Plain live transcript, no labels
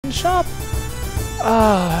weapon shop?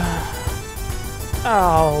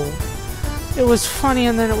 Oh. It was funny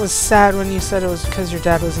and then it was sad when you said it was because your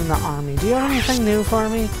dad was in the army. Do you have anything new for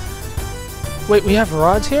me? Wait, we have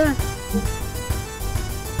rods here?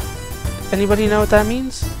 Anybody know what that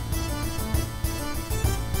means?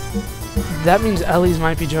 That means Ellie's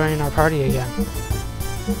might be joining our party again.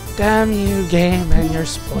 Damn you, game, and your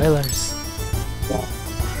spoilers.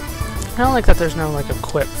 I don't like that there's no, like,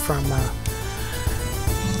 equip from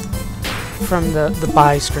the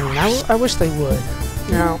buy screen. I wish they would.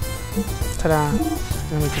 You know, ta-da. And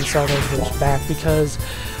then we can sell those goods back, because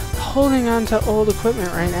holding on to old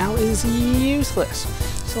equipment right now is useless.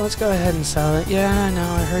 So let's go ahead and sell it. Yeah, I know,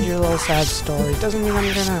 I heard your little sad story. Doesn't mean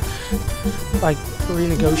I'm gonna, like,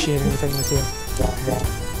 renegotiate anything with you.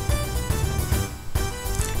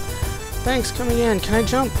 Thanks, come again. Can I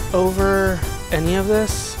jump over any of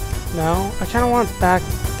this? No? I kind of want back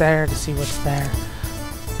there to see what's there.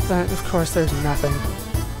 But, of course, there's nothing.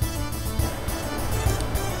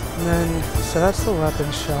 And then, so that's the weapon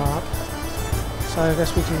shop. So I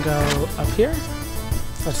guess we can go up here?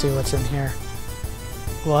 Let's see what's in here.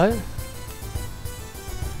 What?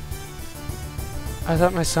 I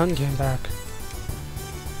thought my son came back.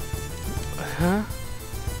 Huh?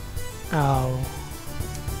 Oh.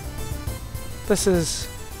 This is...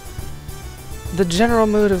 The general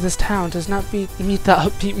mood of this town does not meet the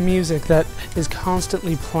upbeat music that is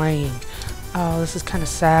constantly playing. Oh, this is kind of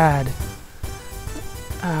sad.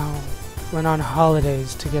 Oh. Went on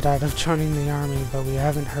holidays to get out of joining the army, but we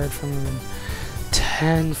haven't heard from him in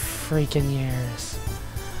 10 freaking years.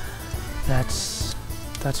 That's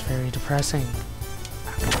very depressing.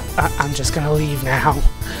 I'm just gonna leave now.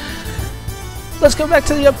 Let's go back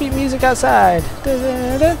to the upbeat music outside.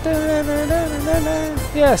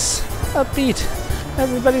 Yes, upbeat.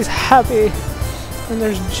 Everybody's happy. And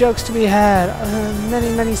there's jokes to be had.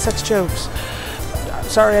 Many, many sex jokes.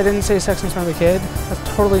 Sorry, I didn't say sex in front of the kid.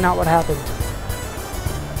 That's totally not what happened.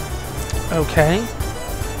 Okay.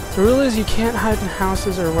 The rule is you can't hide in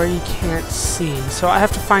houses or where you can't see. So I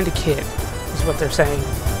have to find a kid, is what they're saying.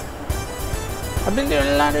 I've been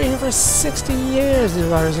doing laundry here for 60 years. The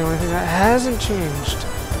water's the only thing that hasn't changed.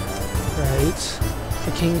 Right.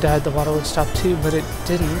 The king died, the water would stop too, but it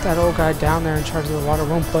didn't. That old guy down there in charge of the water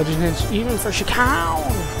won't budge an inch, even for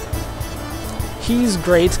Shikaun. He's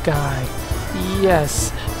great guy.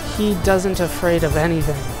 Yes, he doesn't afraid of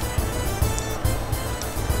anything.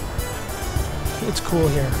 It's cool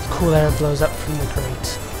here. Cool air blows up from the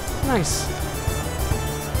grate. Nice.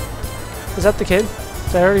 Is that the kid?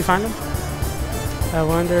 Did I already find him? I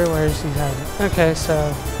wonder where he's hiding. Okay,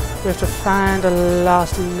 so we have to find a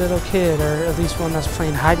lost little kid, or at least one that's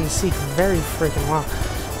playing hide and seek very freaking well.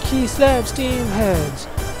 Key slab steam heads.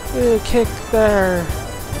 We'll kick their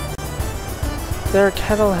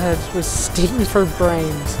kettle heads with steam for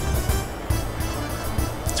brains.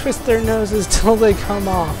 Twist their noses till they come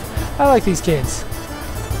off. I like these kids.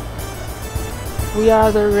 We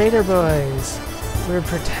are the Raider Boys. We're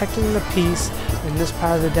protecting the peace in this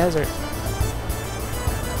part of the desert.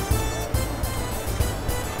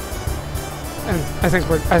 And I think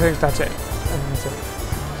that's it.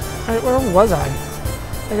 Alright, where was I?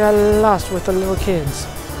 I got lost with the little kids.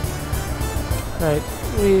 Right,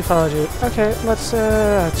 we followed you. Okay, let's,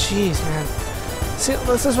 jeez, man. See,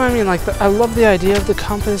 this is what I mean, like, I love the idea of the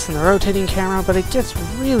compass and the rotating camera, but it gets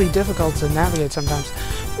really difficult to navigate sometimes.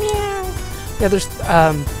 Meow. Yeah, there's,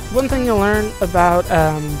 one thing you'll learn about,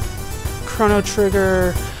 Chrono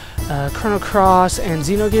Trigger, Chrono Cross, and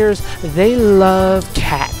Xenogears, they love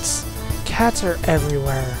cats. Cats are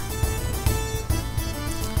everywhere.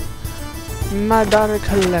 My daughter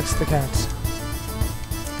collects the cats.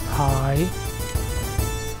 Hi.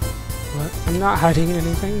 What? I'm not hiding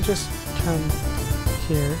anything, just come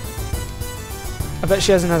here. I bet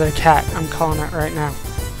she has another cat. I'm calling it right now.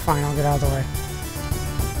 Fine, I'll get out of the way.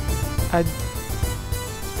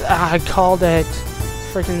 I called it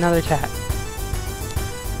freaking another cat.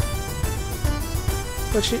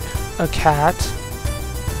 But she... A cat?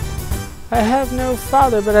 I have no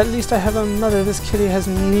father, but at least I have a mother. This kitty has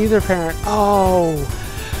neither parent. Oh!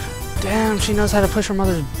 Damn, she knows how to push her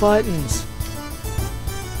mother's buttons.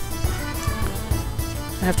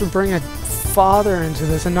 I have to bring a father into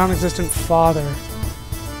this, a non-existent father.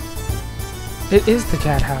 It is the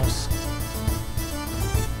cat house.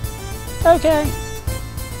 Okay.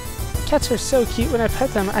 Cats are so cute. When I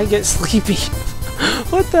pet them, I get sleepy.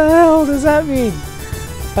 What the hell does that mean?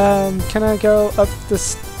 Can I go up the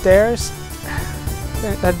stairs?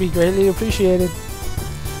 That'd be greatly appreciated.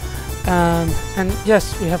 And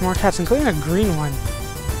yes, we have more cats, including a green one.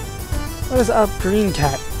 What is up, green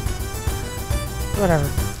cat? Whatever.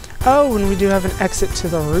 Oh, and we do have an exit to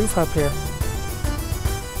the roof up here.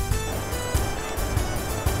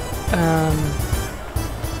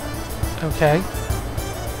 Okay.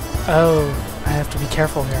 Oh, I have to be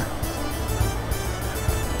careful here.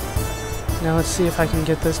 Now let's see if I can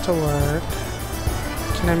get this to work.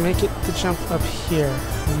 Can I make it to jump up here?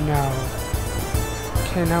 No.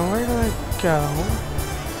 Okay, now where do I go?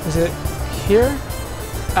 Is it here?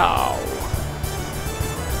 Oh.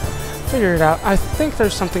 Figure it out. I think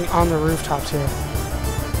there's something on the rooftops here.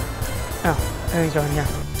 Oh, I didn't go in here.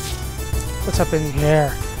 What's up in here?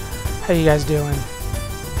 How you guys doing?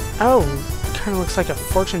 Oh, kind of looks like a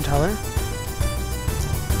fortune teller.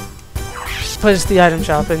 But it's the item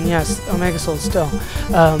shop, and yes, Omega Soul still.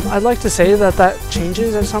 I'd like to say that that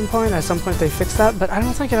changes at some point. At some point they fix that, but I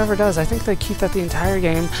don't think it ever does. I think they keep that the entire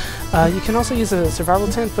game. You can also use a survival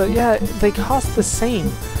tent, but yeah, they cost the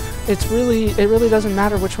same. It really doesn't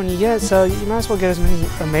matter which one you get, so you might as well get as many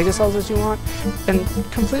Omega Souls as you want, and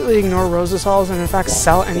completely ignore Rosa Souls, and in fact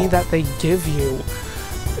sell any that they give you.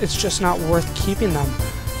 It's just not worth keeping them.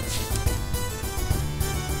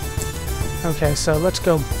 Okay, so let's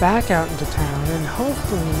go back out into town, and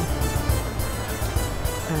hopefully...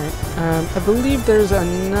 Alright, I believe there's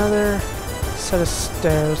another set of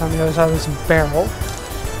stairs on the other side of this barrel.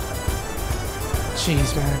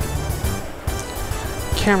 Jeez, man.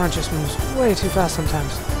 Camera just moves way too fast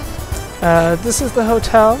sometimes. This is the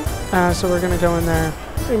hotel, so we're gonna go in there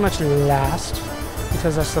pretty much last,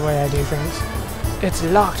 because that's the way I do things. It's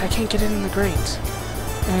locked, I can't get in the grate.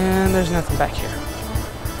 And there's nothing back here.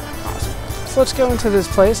 Awesome. So let's go into this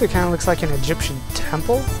place. It kind of looks like an Egyptian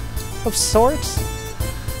temple of sorts.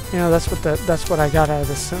 You know, that's what I got out of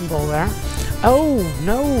the symbol there. Oh,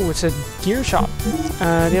 no, it's a gear shop. Do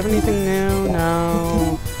you have anything new?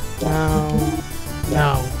 No. No.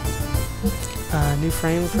 No. New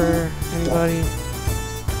frame for anybody?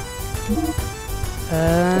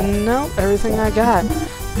 No, everything I got.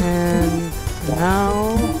 And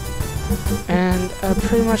no. And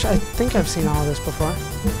pretty much I think I've seen all this before.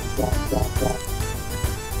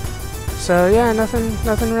 So yeah,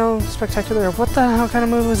 nothing real spectacular. What the hell kind of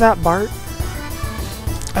move was that, Bart?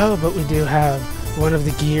 Oh, but we do have one of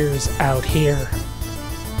the gears out here.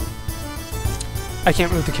 I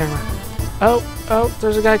can't move the camera. Oh,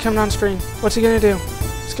 there's a guy coming on screen. What's he gonna do?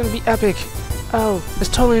 It's gonna be epic. Oh, it's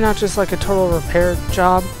totally not just like a total repair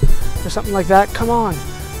job or something like that. Come on.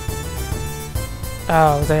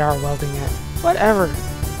 Oh, they are welding it. Whatever.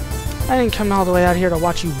 I didn't come all the way out here to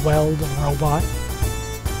watch you weld a robot.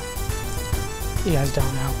 You guys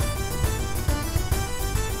don't know.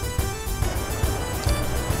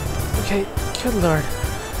 Okay, good lord.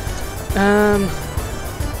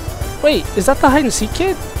 Wait, is that the hide and seek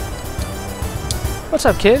kid? What's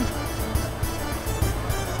up, kid?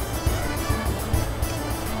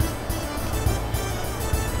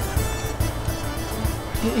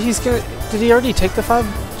 He's gonna... Did he already take the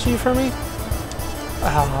 5G from me?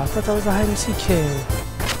 Oh, I thought that was the hide and seek kid.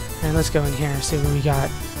 And let's go in here and see what we got.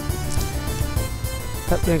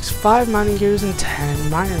 That makes 5 mining gears and 10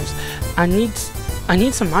 miners. I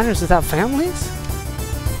need some miners without families?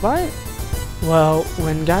 What? Well,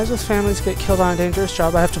 when guys with families get killed on a dangerous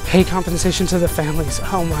job, I have to pay compensation to the families.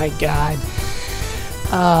 Oh my god.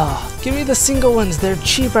 Oh, give me the single ones. They're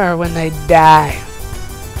cheaper when they die.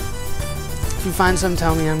 If you find some,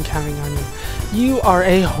 tell me. I'm counting on you. You are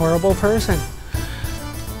a horrible person.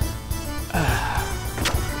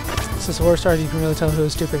 Since the war started, you can really tell who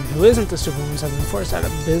is stupid and who isn't. The stupid ones have been forced out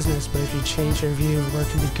of business, but if you change your view, work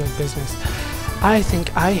can be good business. I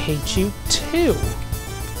think I hate you too.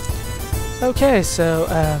 Okay, so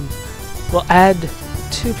we'll add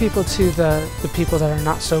 2 people to the people that are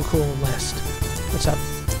not so cool list. What's up?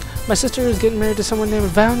 My sister is getting married to someone named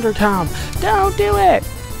Vandercom. Don't do it!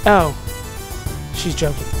 Oh, she's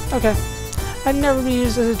joking. Okay. I'd never be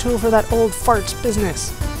used as a tool for that old fart's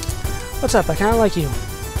business. What's up? I kind of like you.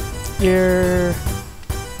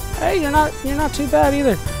 Hey, you're not too bad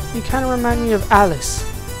either. You kind of remind me of Alice.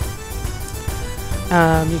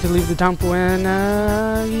 You can leave the dump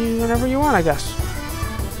whenever you want, I guess.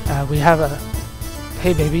 We have a...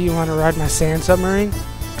 Hey, baby, you want to ride my sand submarine?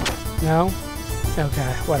 No?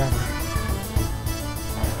 Okay, whatever.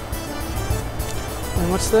 And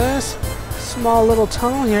what's this? Small little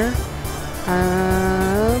tunnel here.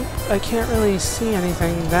 I can't really see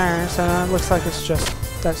anything there, so it looks like it's just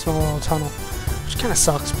that small little tunnel. Which kind of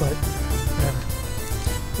sucks, but whatever.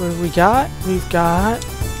 What have we got? We've got...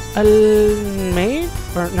 a maid?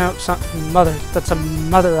 Or no, it's not mother. That's a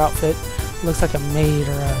mother outfit. Looks like a maid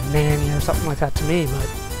or a nanny or something like that to me, but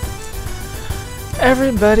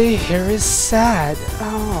everybody here is sad.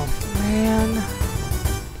 Oh man.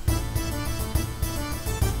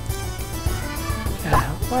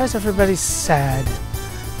 Why is everybody sad?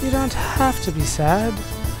 You don't have to be sad.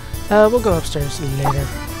 We'll go upstairs later.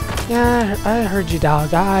 Yeah, I heard you,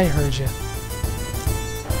 dog. I heard you.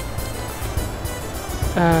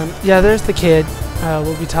 Yeah, there's the kid.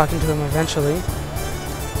 We'll be talking to him eventually.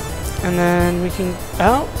 And then we can...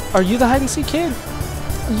 Oh, are you the hide-and-seek kid?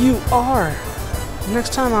 You are.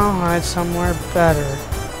 Next time I'll hide somewhere better.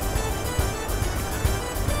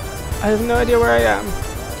 I have no idea where I am.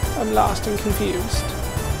 I'm lost and confused.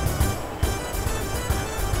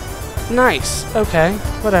 Nice. Okay,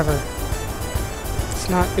 whatever. It's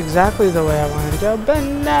not exactly the way I wanted to go.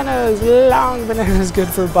 Bananas! Long bananas, good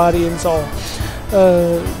for body and soul.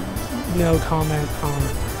 No comment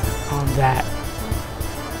on that.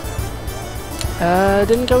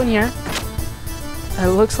 Didn't go in here. It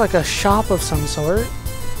looks like a shop of some sort.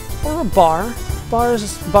 Or a bar. Bar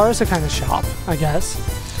is a kind of shop, I guess.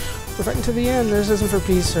 We're fighting to the end. This isn't for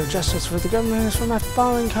peace or justice for the government. It's for my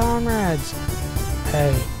fallen comrades.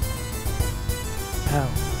 Hey. Oh.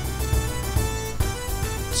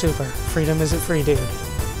 Super. Freedom isn't free, dude.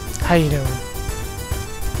 How you doing?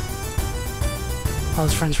 All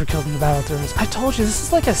his friends were killed in the battle through us. I told you, this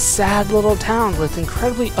is like a sad little town with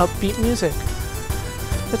incredibly upbeat music.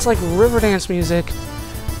 It's like Riverdance music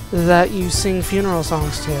that you sing funeral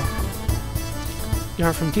songs to. You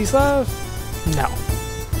aren't from Peace Love? No.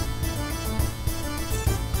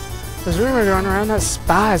 There's a rumor going around that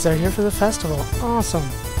spies are here for the festival. Awesome.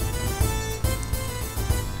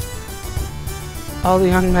 All the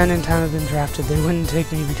young men in town have been drafted. They wouldn't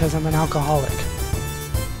take me because I'm an alcoholic.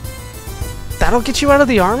 That'll get you out of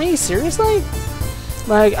the army? Seriously?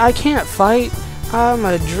 Like, I can't fight. I'm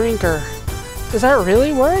a drinker. Does that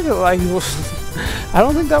really work? Like, I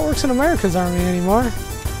don't think that works in America's army anymore.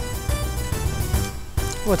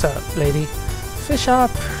 What's up, lady? Fish are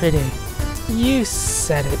pretty. You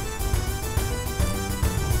said it.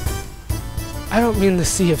 I don't mean the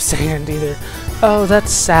sea of sand either. Oh,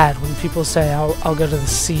 that's sad when people say I'll go to the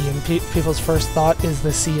sea and people's first thought is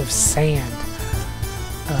the sea of sand.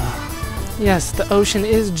 Yes, the ocean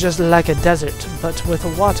is just like a desert, but with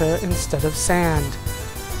water instead of sand.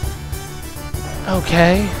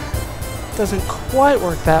 Okay. Doesn't quite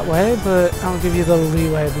work that way, but I'll give you the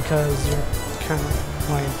leeway because you're kind of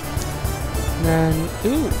lame. And then,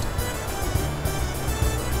 ooh.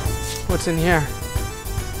 What's in here?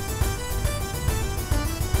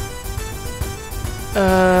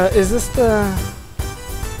 Is this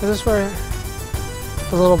where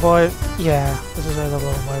the little boy, yeah, this is where the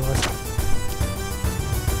little boy was.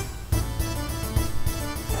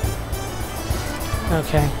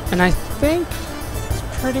 Okay, and I think that's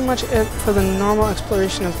pretty much it for the normal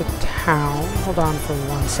exploration of the town. Hold on for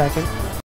 1 second.